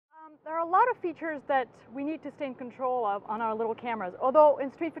There are a lot of features that we need to stay in control of on our little cameras. Although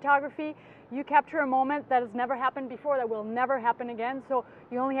in street photography, you capture a moment that has never happened before, that will never happen again, so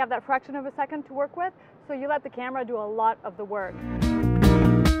you only have that fraction of a second to work with, so you let the camera do a lot of the work.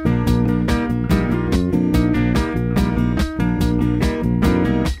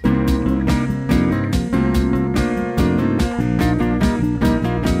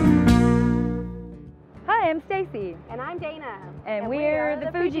 Hi, I'm Stacey. And I'm Dana. And we're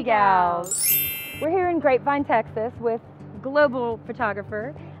the Fuji Gals. We're here in Grapevine, Texas with global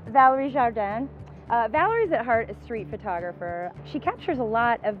photographer Valerie Jardin. Valerie's at heart a street photographer. She captures a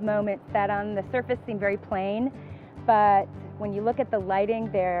lot of moments that on the surface seem very plain, but when you look at the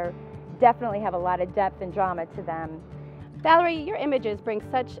lighting, they definitely have a lot of depth and drama to them. Valerie, your images bring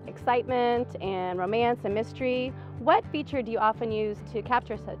such excitement and romance and mystery. What feature do you often use to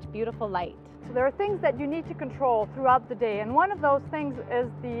capture such beautiful light? So there are things that you need to control throughout the day, and one of those things is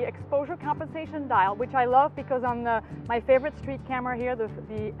the exposure compensation dial, which I love because on my favorite street camera here, the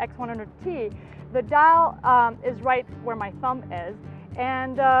X100T, the dial is right where my thumb is.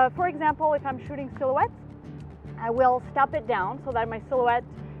 And for example, if I'm shooting silhouettes, I will stop it down so that my silhouette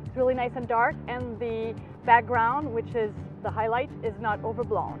is really nice and dark, and the background, which is the highlight, is not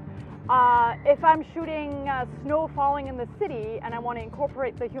overblown. If I'm shooting snow falling in the city and I want to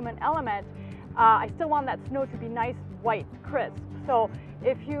incorporate the human element, I still want that snow to be nice, white, crisp. So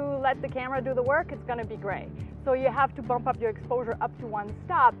if you let the camera do the work, it's going to be gray. So you have to bump up your exposure up to one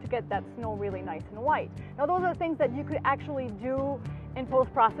stop to get that snow really nice and white. Now those are things that you could actually do in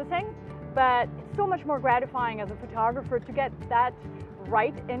post-processing, but it's so much more gratifying as a photographer to get that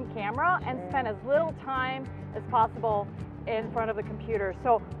right in camera and spend as little time as possible in front of the computer.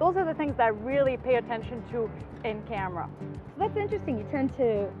 So those are the things that I really pay attention to in camera. So that's interesting. You tend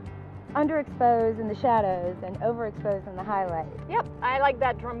to underexpose in the shadows and overexpose in the highlights. Yep, I like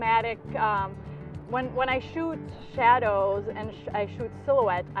that dramatic. When I shoot shadows and I shoot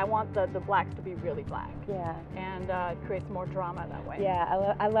silhouette, I want the blacks to be really black. Yeah. And it creates more drama that way.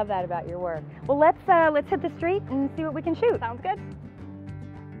 Yeah, I love that about your work. Well, let's hit the street and see what we can shoot. Sounds good.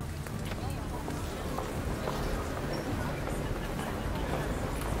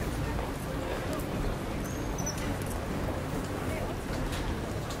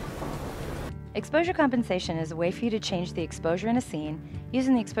 Exposure compensation is a way for you to change the exposure in a scene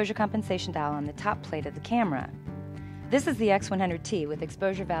using the exposure compensation dial on the top plate of the camera. This is the X100T with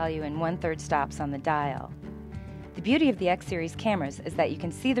exposure value and 1/3 stops on the dial. The beauty of the X series cameras is that you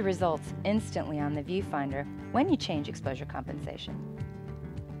can see the results instantly on the viewfinder when you change exposure compensation.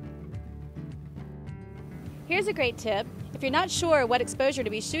 Here's a great tip. If you're not sure what exposure to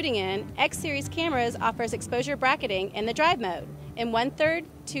be shooting in, X series cameras offers exposure bracketing in the drive mode in 1/3,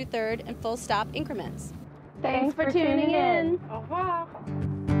 2/3, and full stop increments. Thanks for tuning in. Au revoir.